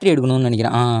இந்த பேட்டரி எடுக்கணும்னு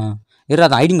நினைக்கிறேன்.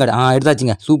 அது ID card.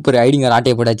 எடுத்தாச்சுங்க. Super IT card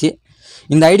ஆட்டையை போட்டாச்சு.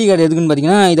 இந்த ஐடி கார்டு எதுக்குன்னு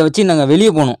பார்த்தீங்கன்னா இதை வச்சு நாங்கள்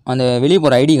வெளியே போகணும். அந்த வெளியே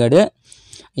போகிற ஐடி கார்டு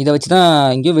இதை வச்சு தான்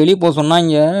எங்கேயோ வெளியே போக சொன்னால்.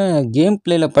 இங்கே கேம்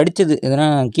பிளேயில் படித்தது எதனா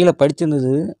கீழே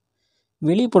படிச்சிருந்தது.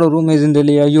 வெளியே போகிற ரூம் எதுன்னு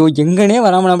தெரியல. ஐயோ எங்கன்னே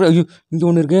வராமல் நம்ம. ஐயோ இங்கே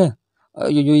ஒன்று இருக்குது.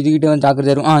 ஐயோ இதுக்கிட்ட வந்து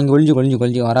தாக்குறது இருக்கும். இங்கே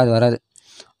ஒழிஞ்சு வராது.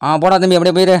 போடா தம்பி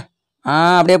அப்படியே போயிரு.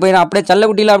 அப்படியே செல்ல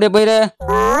குட்டியில் அப்படியே போயிரு.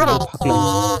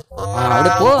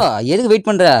 அப்படியே போ. எதுக்கு வெயிட்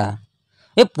பண்ணுற.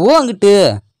 போ அங்கிட்டு.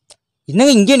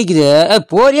 என்னங்க இங்கே நிற்குது.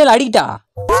 போறியால் அடிக்கிட்டா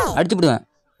அடிச்சு விடுவேன்.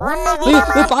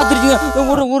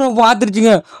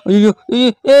 பார்த்துருச்சுங்க. ஐயோ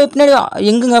பின்னாடி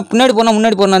எங்கங்க பின்னாடி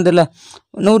முன்னாடி போனான்னு தெரியல.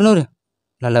 100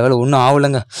 நல்ல வேலை ஒன்றும்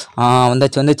ஆகலைங்க.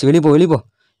 வந்தாச்சு வெளியே போ.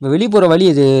 இப்போ வெளியே போகிற வழி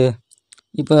இது.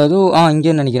 இப்போ எதுவும்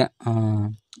இங்கேன்னு நினைக்கிறேன்.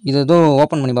 இது எதுவும்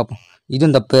ஓப்பன் பண்ணி பார்ப்போம்.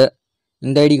 இதுவும் தப்பு.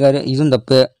 இந்த ஐடி கார்டு இதுவும்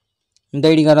தப்பு. இந்த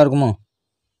ஐடி கார்டாக இருக்குமோ.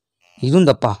 இதுவும்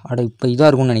தப்பா. இப்போ இதாக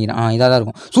இருக்கும்னு நினைக்கிறேன். இதாக தான்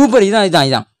இருக்கும். சூப்பர்.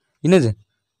 இதான் என்னது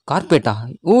கார்பேட்டா.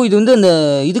 இது வந்து அந்த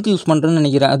இதுக்கு யூஸ் பண்ணுறேன்னு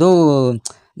நினைக்கிறேன்.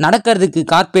 நடக்கிறதுக்கு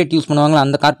கார்பேட் யூஸ் பண்ணுவாங்களா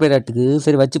அந்த கார்பேட்டுக்கு.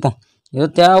 சரி வச்சுப்போம். ஏதோ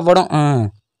தேவைப்படும்.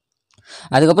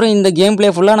 அதுக்கப்புறம் இந்த கேம் பிளே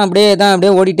ஃபுல்லாக நான்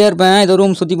அப்படியே ஓடிட்டே இருப்பேன். ஏதோ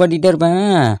ரூம் சுற்றி பாட்டிகிட்டே இருப்பேன்.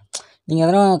 நீங்கள்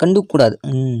அதெல்லாம் கண்டுக்கக்கூடாது.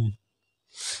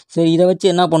 சரி இதை வச்சு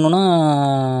என்ன பண்ணணுன்னா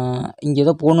இங்கே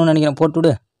ஏதோ போகணுன்னு நினைக்கிறேன்.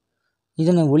 போட்டுவிடு.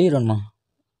 இது நான் ஒளிரணுமா.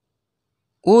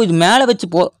 இது மேலே வச்சு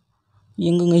போ.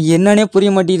 எங்கங்க என்னன்னே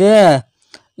புரிய மாட்டேதே.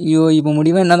 ஐயோ இப்போ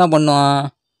முடிவாக என்ன தான் பண்ணுவான்.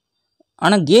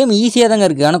 ஆனால் கேம் ஈஸியாக தாங்க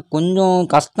இருக்குது. ஆனால் கொஞ்சம்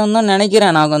கஷ்டம்தான்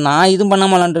நினைக்கிறேன். நான் இதுவும்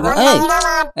பண்ணாமலான் இருக்கேன்.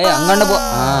 அங்காண்ட போ.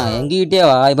 எங்ககிட்டே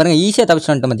வா. பாருங்க ஈஸியாக தப்பிச்சு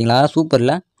வந்துட்டேன் பார்த்தீங்களா.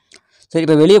 சூப்பரில். சரி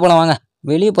இப்போ வெளியே போகலாம் வாங்க.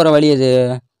 வெளியே போகிற வழி எது.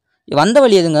 வந்த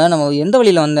வழி எதுங்க. நம்ம எந்த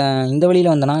வழியில் வந்தேன். இந்த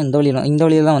வழியில் வந்தேனா இந்த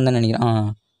வழியில் தான் வந்தேன்னு நினைக்கிறேன்.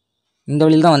 இந்த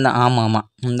வழியில் தான் வந்தேன். ஆமாம்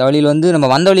இந்த வழியில் வந்து நம்ம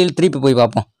வந்த வழியில் திருப்பி போய்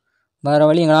பார்ப்போம். வேறு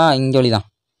வழிங்களா. இங்கே வழி தான்.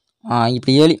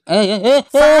 இப்படி ஏழி.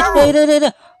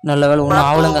 நல்ல வேலை ஒன்றும்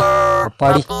ஆகலைங்க.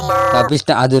 அப்பாடி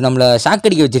தப்பிச்சிட்டேன். அது நம்மளை ஷாக்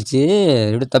அடிக்க வச்சிருச்சு.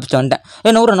 இப்படி தப்பிச்சு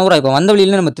வந்துட்டேன். நூறா இப்போ வந்த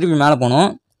வழியில் நம்ம திருப்பி மேலே போனோம்.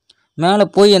 மேலே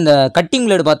போய் அந்த கட்டிங்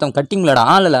பிளேடு பார்த்தோம். கட்டிங் பிளேடு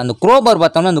இல்லை அந்த க்ரோபார்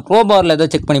பார்த்தோம்னா அந்த க்ரோபாரில் ஏதோ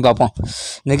செக் பண்ணி பார்ப்போம்.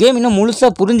 இந்த கேம் இன்னும்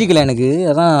முழுசாக புரிஞ்சிக்கல எனக்கு.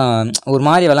 அதான் ஒரு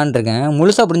மாதிரி விளாண்டுருக்கேன்.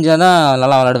 முழுசாக புரிஞ்சால் தான்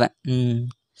நல்லா விளாடுவேன்.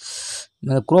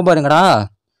 இந்த க்ரோபாருங்கடா.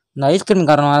 இந்த ஐஸ்கிரீம்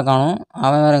காரன் வேறு காணும்.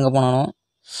 அவன் வேறு எங்கே போனானோ.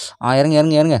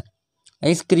 இறங்க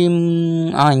ஐஸ்கிரீம்.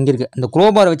 இங்கே இருக்குது. இந்த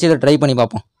க்ரோபார் வச்சு இதை ட்ரை பண்ணி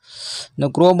பார்ப்போம். இந்த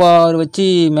க்ரோபார் வச்சு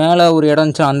மேலே ஒரு இடம்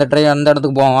இருந்துச்சு. அந்த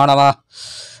இடத்துக்கு போவோம். வாடவா.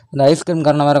 இந்த ஐஸ்கிரீம்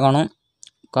காரனை வேறு காணும்.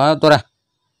 துறை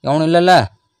எவனும் இல்லைல்ல.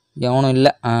 எவனும்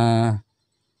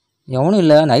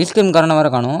இல்லை. அந்த ஐஸ்கிரீம் காரனை வேறு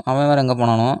காணும். அவன் வேறு எங்கே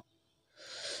போனானோ.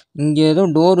 இங்கே ஏதோ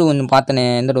டோரு ஒன்று பார்த்தனே.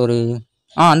 எந்த டோரு.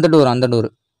 அந்த டோரு.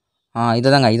 இதை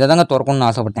தாங்க திறக்கணும்னு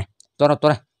ஆசைப்பட்டேன்.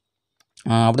 துறை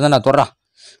அப்படி தான் துறா.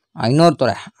 இன்னொரு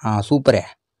துறை. சூப்பரே.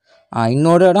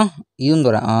 இன்னொரு இடம் இதுவும்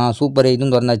துறை. சூப்பரு.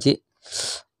 இதுவும் திறந்தாச்சு.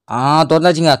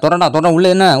 திறந்தாச்சுங்க. துறடா. உள்ள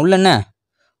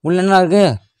என்ன இருக்குது.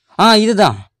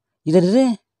 இதுதான்.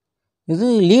 இது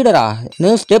லீடரா.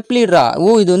 ஸ்டெப் லீடரா.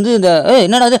 இது வந்து இந்த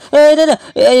என்னடா இது.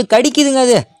 கடிக்குதுங்க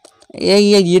அது.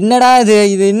 என்னடா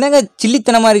இது என்னங்க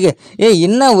சில்லித்தனமாக இருக்குது.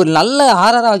 என்ன ஒரு நல்ல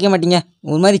ஆறாராக வைக்க மாட்டீங்க.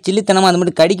 ஒரு மாதிரி சில்லித்தனமாக அது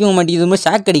மட்டும் கடிக்கவும் மாட்டேங்குது. ஒரு மாதிரி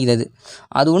ஷாக் அடிக்குது.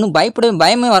 அது ஒன்றும்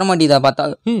பயமே வர மாட்டேங்குதா பார்த்தா.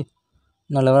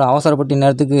 நல்ல வேலை அவசரப்பட்டு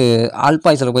நேரத்துக்கு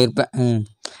ஆல்பாய்ஸில் போயிருப்பேன்.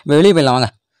 இப்போ வெளியே போயிடலாம் வாங்க.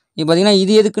 இப்போ பார்த்தீங்கன்னா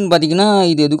இது எதுக்குன்னு பார்த்தீங்கன்னா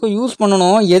இது எதுக்கும் யூஸ்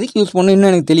பண்ணணும். எதுக்கு யூஸ் பண்ணணும்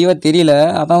இன்னும் எனக்கு தெளிவாக தெரியல.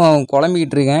 அதான்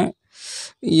குழம்பிக்கிட்டு இருக்கேன்.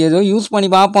 ஏதோ யூஸ் பண்ணி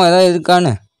பார்ப்போம் ஏதாவது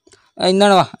எதுக்கான்னு.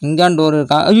 இந்தாண்ட வா, இங்கான் டோர்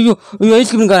இருக்கா? ஐயோ ஐயோ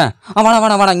ஐஸ்கிரீம்காரன். வாடா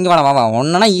வாடா வாடா, இங்கே வாடா வா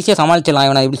ஒன்னா ஈஸியாக சமாளிச்சிடலாம்.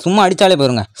 இவனை இப்படி சும்மா அடித்தாலே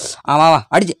போயிருங்க. வா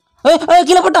அடிச்சு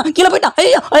கீழே போயிட்டான்.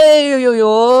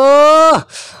 ஐயோ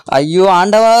ஐயோ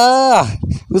ஆண்டவா,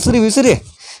 விசிறு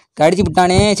கடிச்சு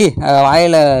விட்டானே.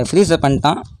 வாயில் ஃப்ரீசர்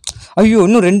பண்ணிட்டான். ஐயோ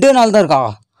இன்னும் 2 நாள் தான் இருக்கா?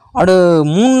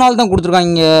 3 நாள் தான்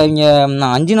கொடுத்துருக்காங்க. இங்கே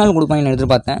நான் 5 நாள் கொடுப்பாங்கன்னு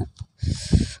எதிர்பார்த்தேன்.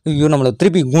 ஐயோ நம்மளை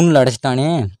திருப்பி கூண்டில் அடைச்சிட்டானே.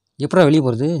 எப்படா வெளியே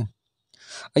போகிறது?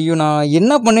 ஐயோ நான்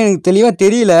என்ன பண்ணேன் எனக்கு தெளிவாக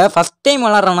தெரியல. ஃபஸ்ட் டைம்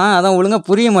விளாட்றேன்னா அதான் ஒழுங்காக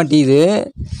புரிய மாட்டேங்குது.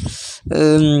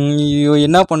 ஐயோ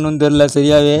என்ன பண்ணணுன்னு தெரில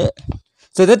சரியாகவே.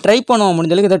 சரி எதாவது ட்ரை பண்ணுவோம்,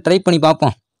 முடிஞ்சளவுக்கு எதாவது ட்ரை பண்ணி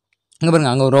பார்ப்போம். அங்கே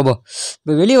பாருங்க, அங்கே ஒரு ரோபோ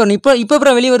இப்போ வெளியே வரணும். இப்போ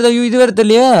அப்புறம் வெளியே வருது. ஐயோ இது வேறு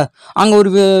தெரியலையே. அங்கே ஒரு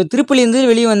திருப்பிலேருந்து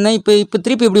வெளியே வந்தேன். இப்போ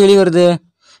திருப்பி எப்படி வெளியே வருது?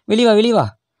 வெளியே வா.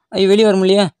 ஐயோ வெளியே வர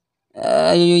முடியலையே.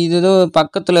 ஐயோ இது ஏதோ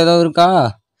பக்கத்தில் ஏதோ இருக்கா?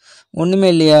 ஒன்றுமே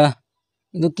இல்லையா?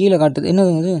 இது கீழே காட்டுது.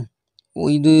 என்னது இது?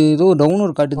 இது ஏதோ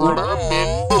டவுன் காட்டுது.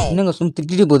 என்னங்க சும்மா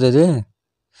திட்டிட்டு போகுது அது.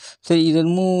 சரி இது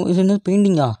என்ன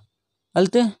பெயிண்டிங்கா?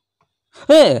 அழுத்து.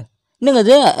 என்னங்க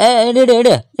அது?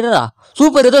 எடுடா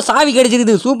சூப்பர், ஏதோ சாவி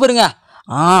கிடைச்சிருக்குது. சூப்பருங்க.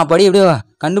 படி எப்படியோ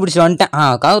கண்டுபிடிச்சி வந்துட்டேன்.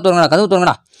 கதவு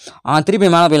திறங்கடா. திருப்பி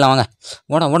மேலே போயிடலாம்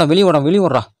வாங்க. வெளியே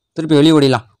ஓடுறா. திருப்பி வெளியே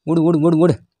ஓடிடலாம்.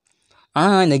 ஓடு.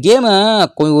 இந்த கேமை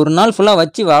ஒரு நாள் ஃபுல்லாக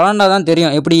வச்சு விளாண்டா தான்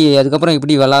தெரியும் எப்படி. அதுக்கப்புறம்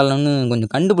எப்படி விளாட்லான்னு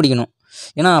கொஞ்சம் கண்டுபிடிக்கணும்.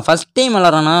 ஏன்னா ஃபஸ்ட் டைம்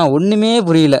விளாட்றேன்னா ஒன்றுமே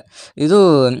புரியல. ஏதோ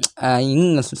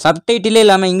சப்டைட்டிலே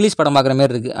இல்லாமல் இங்கிலீஷ் படம் பார்க்குற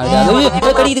மாதிரி இருக்குது. அது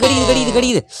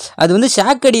கடிக்குது. அது வந்து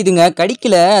ஷாக் அடிக்குதுங்க.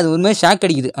 கடிக்கல, அது ஒரு மாதிரி ஷாக்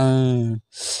அடிக்குது.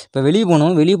 இப்போ வெளியே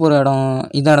போகணும். வெளியே போகிற இடம்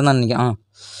இந்த இடம் தான் நினைக்கிறேன்.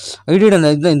 ஐடியா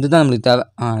இதுதான் நம்மளுக்கு தேவை.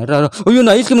 ஐயோ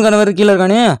இந்த ஐஸ்கிரீம்கான வேறு கீழே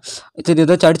இருக்கானே. சரி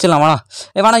ஏதாச்சும் அடிச்சிடலாம்.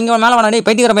 வாடா இங்கே மேலே வாடா. டே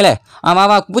பைத்தியக்கார மேலே.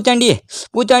 வா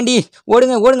பூச்சாண்டி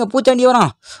ஓடுங்க பூச்சாண்டி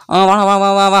வரான்.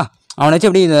 வா அவனை வச்சு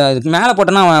எப்படி இதுக்கு மேலே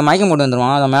போட்டோன்னா அவன் மயக்கம் போட்டு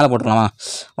வந்துடுவான். அதை மேலே போட்டுடலாம்.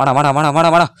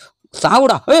 வாடா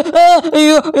சாவுடா.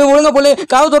 ஐயோ ஒழுங்கா போல.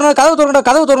 கதவு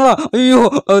திறங்கடா. ஐயோ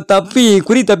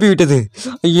குறி தப்பி விட்டது.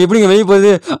 ஐயோ எப்படிங்க வெளியே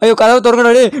போகுது? ஐயோ கதவு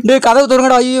திறங்கடா. டே கதவு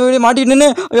திறங்கடா. ஐயோ வெளியே மாட்டிக்கிட்டு.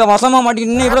 ஐயோ வசமாக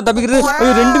மாட்டிக்கிட்டு எப்படி தப்பிக்கிறது?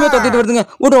 ஐயோ 2மே தப்பிட்டு வருதுங்க.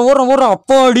 ஓடுறோம்.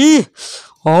 அப்பாடி,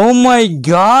 ஓ மை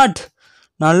காட்,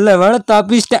 நல்ல வேலை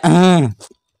தப்பிச்சிட்டேன்.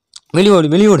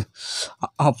 வெளியோடு.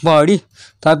 அப்பாடி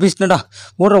தப்பிச்சிட்டேன்டா.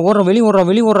 ஓடுறோம் வெளியே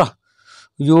ஓடுறா.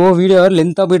 ஐயோ வீடியோ வேறு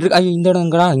லென்த்தாக போயிட்டுருக்கு. ஐயோ இந்த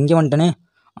இடங்கடா, இங்கே வந்துட்டேனே.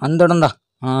 அந்த இடம்டா.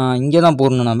 இங்கே தான்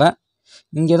போடணும் நம்ம.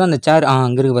 இங்கே தான் இந்த சேர்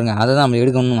அங்கே இருக்கு பாருங்க. அதை தான் நம்ம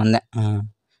எடுக்கணும்னு வந்தேன்.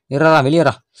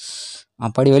 வெளியேறா.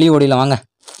 அப்படி வெளியே ஓடிடலாம் வாங்க.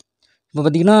 இப்போ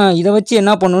பார்த்திங்கன்னா இதை வச்சு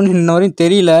என்ன பண்ணணுன்னு இன்ன வரையும்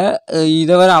தெரியல.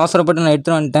 இதை வேறு அவசரப்பட்டு நான்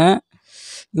எடுத்துகிட்டு வந்துட்டேன்.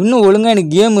 இன்னும் ஒழுங்காக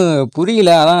எனக்கு கேமு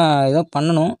புரியல. அதான் இதை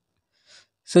பண்ணணும்.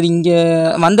 சரி இங்கே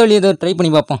வந்த வழியை ஏதோ ட்ரை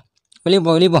பண்ணி பார்ப்போம்.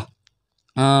 வெளியே போ.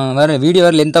 வேறு வீடியோ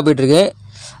வேறு லென்த்தாக போயிட்டுருக்கு.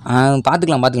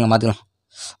 பார்த்துக்கலாம்.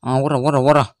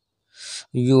 ஓடுறா.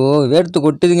 ஐயோ வேர்த்து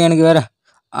கொட்டுதுங்க எனக்கு வேறு.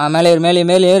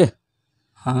 மேலே ஏறு.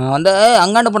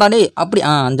 அங்காண்ட போடாடி அப்படி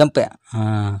ஜம்ப்பு.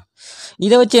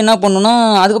 இதை வச்சு என்ன பண்ணணுன்னா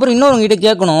அதுக்கப்புறம் இன்னொருங்கிட்ட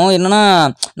கேட்கணும். என்னென்னா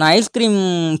நான் ஐஸ்கிரீம்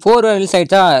 4 ரிலீஸ்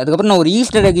ஆகிடுச்சா, அதுக்கப்புறம் நான் ஒரு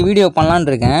ஈஸ்டர் எக் வீடியோ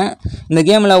பண்ணலான்னு இருக்கேன். இந்த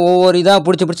கேமில் ஒவ்வொரு இதாக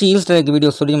பிடிச்சி ஈஸ்டர் எக்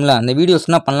வீடியோஸ் சொல்லியும்ல, அந்த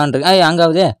வீடியோஸ்னால் பண்ணலான்னு இருக்கேன்.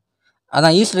 அங்காவது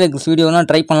அதான் ஈஸ்டர் எக்ஸ் வீடியோலாம்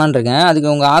ட்ரை பண்ணலான்னு இருக்கேன்.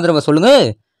 அதுக்கு உங்கள் ஆதரவை சொல்லுங்கள்.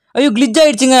 ஐயோ கிளிச்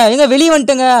ஆகிடுச்சுங்க. வெளியே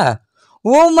வந்துட்டேங்க.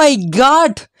 ஓ மை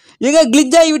காட்,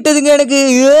 கிளிச் ஆகி விட்டதுங்க எனக்கு.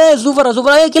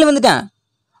 சூப்பராக கீழே வந்துட்டேன்.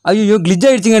 ஐயோ கிளிச்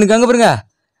ஆகிடுச்சுங்க எனக்கு. அங்கே பாருங்க,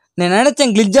 நான்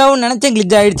நினச்சேன்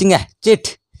கிளிச் ஆகிடுச்சுங்க. சேட்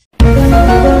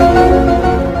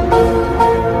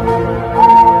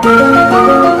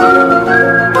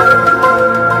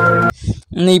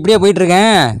இப்படியே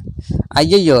போயிட்டுருக்கேன்.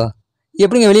 ஐயோ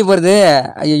எப்படிங்க வெளியே போகிறது?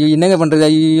 ஐயோ என்னங்க பண்ணுறது?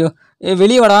 ஐயோ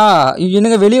வெளியே வாடா.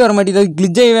 என்னங்க வெளியே வர மாட்டேங்குது.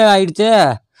 கிளிச்சாகவே ஆகிடுச்சு.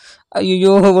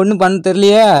 ஐயோ ஒன்றும் பண்ண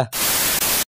தெரியலையே.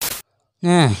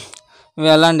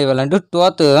 விளாண்டு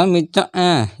தோற்று தான் மிச்சம்.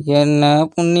 என்ன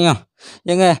புண்ணியம்.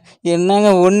 என்னங்க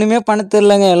ஒன்றுமே பண்ண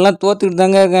தெரிலங்க. எல்லாம் தோற்றுக்கிட்டு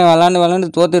தாங்க இருக்கேன். விளாண்டு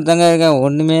தோற்றுக்கிட்டு தாங்க இருக்கேன்.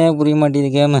 ஒன்றுமே புரிய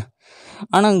மாட்டேங்குது கேமு.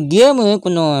 ஆனால் கேமு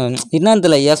கொஞ்சம் என்னன்னு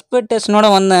தெரியல, எக்ஸ்பெக்டேஷனோட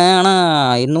வந்தேன்.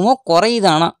 ஆனால் என்னமோ குறையுது.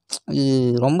 ஆனால் இது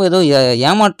ரொம்ப ஏதோ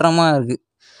ஏமாற்றமாக இருக்குது.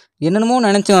 என்னென்னமோ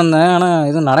நினச்சி வந்தேன், ஆனால்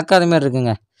எதுவும் நடக்காத மாதிரி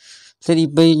இருக்குங்க. சரி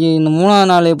இப்போ இந்த 3ஆவது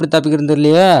நாள் எப்படி தப்பிக்கிறது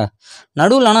தெரியலையே.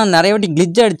 நடுவில் ஆனால் நிறைய வாட்டி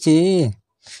கிளிச் ஆகிடுச்சு.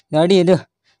 எது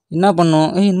என்ன பண்ணோம்?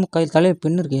 இன்னும் தலையில்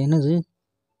பெண்ணு இருக்கு. என்னது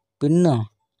பெண்ணா?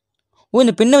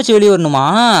 இந்த பெண்ணை வச்சு வெளியே வரணுமா?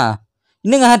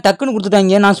 இன்னுங்க டக்குன்னு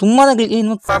கொடுத்துட்டாங்க. நான் சும்மா தான்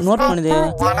இன்னும் நோட் பண்ணுது.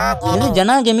 என்னது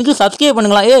ஜனா கேமிங்க்கு சப்ஸ்கிரைப்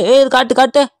பண்ணுங்களா?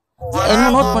 காட்டு என்ன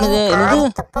நோட் பண்ணுது? என்னது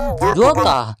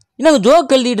ஜோக்கா? என்னங்க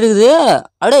ஜோக் எழுதிட்டு இருக்குது?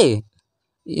 அடே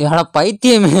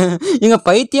பைத்தியமே.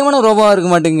 பைத்தியமான ரோபோவாக இருக்க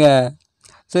மாட்டேங்க.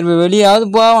 சரி இப்போ வெளியாவது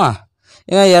போவான்.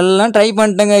 ஏன்னா எல்லாம் ட்ரை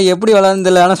பண்ணிட்டேங்க, எப்படி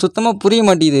விளாட்றதில்ல. ஆனால் சுத்தமாக புரிய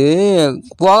மாட்டேங்குது.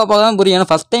 போக போக தான் புரியும். ஏன்னா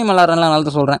ஃபஸ்ட் டைம் விளாட்றேன்ல, அதனால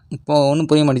தான் சொல்கிறேன். இப்போ ஒன்றும்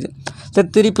புரிய மாட்டேங்குது. சரி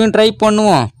திருப்பியும் ட்ரை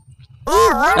பண்ணுவோம்.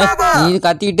 நீ இது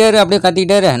கத்திக்கிட்டே இரு, அப்படியே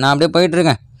கத்திக்கிட்டே இரு, நான் அப்படியே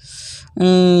போயிட்டுருக்கேன்.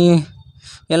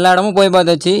 எல்லா இடமும் போய்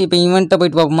பார்த்தாச்சு. இப்போ இவெண்ட்டை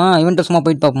போயிட்டு பார்ப்போமா? இவெண்ட்டை சும்மா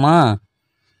போயிட்டு பார்ப்போமா?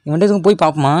 இவெண்ட்டை போய்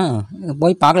பார்ப்போமா?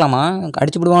 போய் பார்க்கலாமா?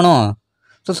 அடிச்சு விடுவானோ?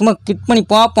 ஸோ சும்மா கிட் பண்ணி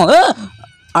பார்ப்போம்.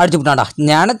 அடிச்சு விட்டான்டா.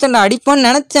 நினச்சேன்டா அடிப்பான்னு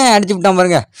நினச்சேன், அடிச்சு விட்டான்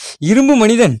பாருங்க. இரும்பு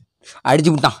மனிதன்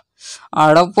அடிச்சு விட்டான்.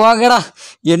 அட போகடா,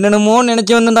 என்னென்னமோ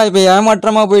நினச்சி வந்தேன்டா, இப்போ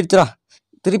ஏமாற்றமாக போயிடுச்சுடா.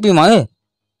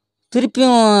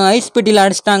 திருப்பியும் ஐஸ் பெட்டியில்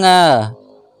அடிச்சிட்டாங்க.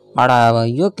 அடா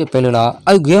ஐயோ கேப்பேலுடா,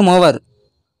 அது கேம் ஓவர்.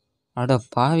 அட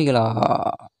பாவிகளா,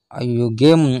 ஐயோ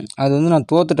கேம் அது வந்து நான்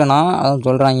தோத்துட்டேனா அதான்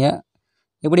சொல்கிறாங்க.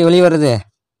 எப்படி வெளியே வருது?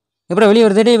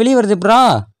 டே வெளியே வருது எப்படா?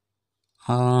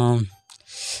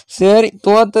 சரி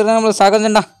தோத்துறேன், நம்மளை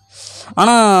சகஜண்டா.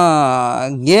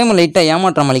 ஆனால் கேம் லைட்டாக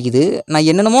ஏமாற்றம் அளிக்குது. நான்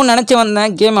என்னென்னமோ நினச்சி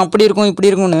வந்தேன், கேம் அப்படி இருக்கும் இப்படி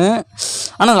இருக்கும்னு.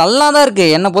 ஆனால் நல்லா தான்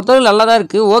இருக்குது, என்னை பொறுத்தவரை நல்லா தான்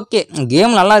இருக்குது. ஓகே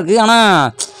கேம் நல்லா இருக்குது.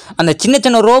 ஆனால் அந்த சின்ன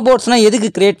சின்ன ரோபோட்ஸ்னால்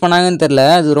எதுக்கு க்ரியேட் பண்ணாங்கன்னு தெரில.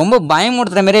 அது ரொம்ப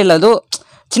பயமுறுத்துகிற மாரியே இல்லை, ஏதோ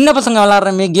சின்ன பசங்க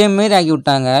விளாட்ற மாரி கேம் மாரி ஆக்கி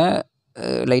விட்டாங்க.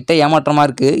 லைட்டாக ஏமாற்றமாக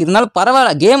இருக்குது. இருந்தாலும்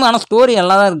பரவாயில்ல கேம். ஆனால் ஸ்டோரி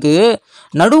நல்லா தான் இருக்குது.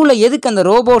 நடுவில் எதுக்கு அந்த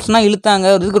ரோபோட்ஸ்னால் இழுத்தாங்க?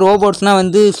 எதுக்கு ரோபோட்ஸ்னால்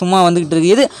வந்து சும்மா வந்துக்கிட்டு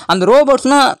இருக்குது? எது அந்த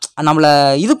ரோபோட்ஸ்னால் நம்மளை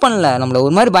இது பண்ணல, நம்மளை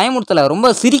ஒரு மாதிரி பயமுறுத்தலை,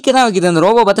 ரொம்ப சிரிக்க தான் வைக்கிது. அந்த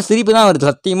ரோபோ பார்த்தா சிரிப்பு தான் வருது.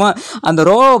 சத்தியமாக அந்த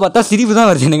ரோபோ பார்த்தா சிரிப்பு தான்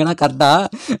வருது எனக்குன்னா.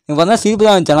 கரெக்டாக பார்த்தா சிரிப்பு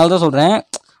தான் வந்துச்சு, அதனால தான் சொல்கிறேன்.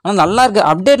 ஆனால் நல்லா இருக்குது.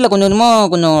 அப்டேட்டில்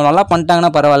கொஞ்சம் நல்லா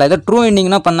பண்ணிட்டாங்கன்னா பரவாயில்ல. ஏதோ ட்ரூ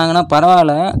எண்டிங்னா பண்ணாங்கன்னா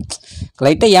பரவாயில்ல.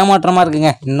 லைட்டாக ஏமாற்றமாக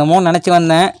இருக்குங்க. இன்னமும் நினச்சி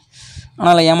வந்தேன்,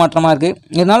 ஆனால் ஏமாற்றமாக இருக்குது.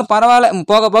 இருந்தாலும் பரவாயில்ல,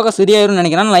 போக போக சரியாயிரும்னு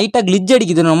நினைக்கிறேன். லைட்டாக கிளிட்ஜ்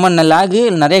அடிக்குது, ரொம்ப லேகு,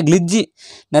 நிறைய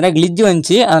கிளிட்ஜு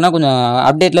வந்துச்சு. அதனால் கொஞ்சம்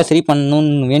அப்டேட்டில் சரி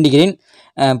பண்ணணும்னு வேண்டிக்கிறேன்.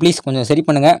 ப்ளீஸ் கொஞ்சம் சரி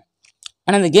பண்ணுங்கள்.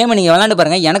 ஆனால் இந்த கேமை நீங்கள் விளாண்டு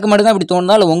பாருங்கள். எனக்கு மட்டும்தான் அப்படி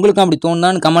தோணுதா இல்லை உங்களுக்கும் அப்படி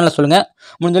தோணுதான்னு கமெண்ட்டில் சொல்லுங்கள்.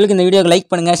 முடிஞ்சளவுக்கு இந்த வீடியோக்கு லைக்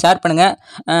பண்ணுங்கள், ஷேர் பண்ணுங்கள்.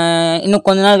 இன்னும்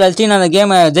கொஞ்ச நாள் கழிச்சு நான் அந்த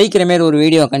கேமை ஜெயிக்கிற மாரி ஒரு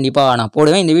வீடியோ கண்டிப்பாக நான்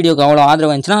போடுவேன். இந்த வீடியோக்கு அவ்வளோ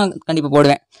ஆதரவு வந்துச்சுன்னா கண்டிப்பாக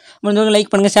போடுவேன். முடிஞ்சளவுக்கு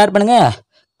லைக் பண்ணுங்கள், ஷேர் பண்ணுங்கள்,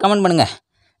 கமெண்ட் பண்ணுங்கள்.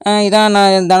 இதான்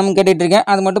நான் தினமும் கேட்டுட்ருக்கேன்,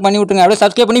 அது மட்டும் பண்ணி விட்ருங்க. அப்படியே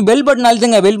சப்ஸ்கிரைப் பண்ணி பெல் பட்டன்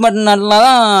அழுத்துங்க. பெல் பட்டன் அழுத்தினா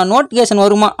தான் நோட்டிஃபிகேஷன்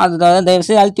வருமா, அது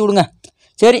தயவுசெய்து அழுத்தி விடுங்க.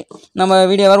 சரி நம்ம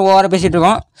வீடியோ வேறு ஓவராக பேசிகிட்டு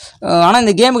இருக்கோம். ஆனால்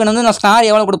இந்த கேமுக்கு வந்து நான் ஸ்டார்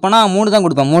எவ்வளோ கொடுப்பேன்னா 3 தான்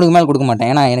கொடுப்பேன், 3க்கு மேலே கொடுக்க மாட்டேன்.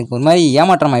 ஏன்னா எனக்கு ஒரு மாதிரி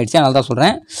ஏமாற்றம் ஆகிடுச்சு, அதனால தான்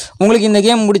சொல்கிறேன். உங்களுக்கு இந்த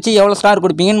கேம் முடிச்சு எவ்வளோ ஸ்டார்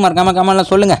கொடுப்பீங்கன்னு மறக்காமல் கமெண்ட்டில்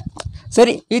சொல்லுங்கள்.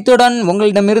 சரி இத்துடன்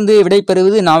உங்களிடமிருந்து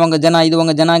விடைபெறுவது நான் உங்கள் ஜனா, இது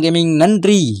உங்கள் ஜனா கேமிங்.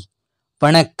 நன்றி,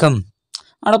 வணக்கம்.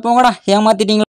 அட போங்கடா, ஏமாற்றிட்டீங்களா?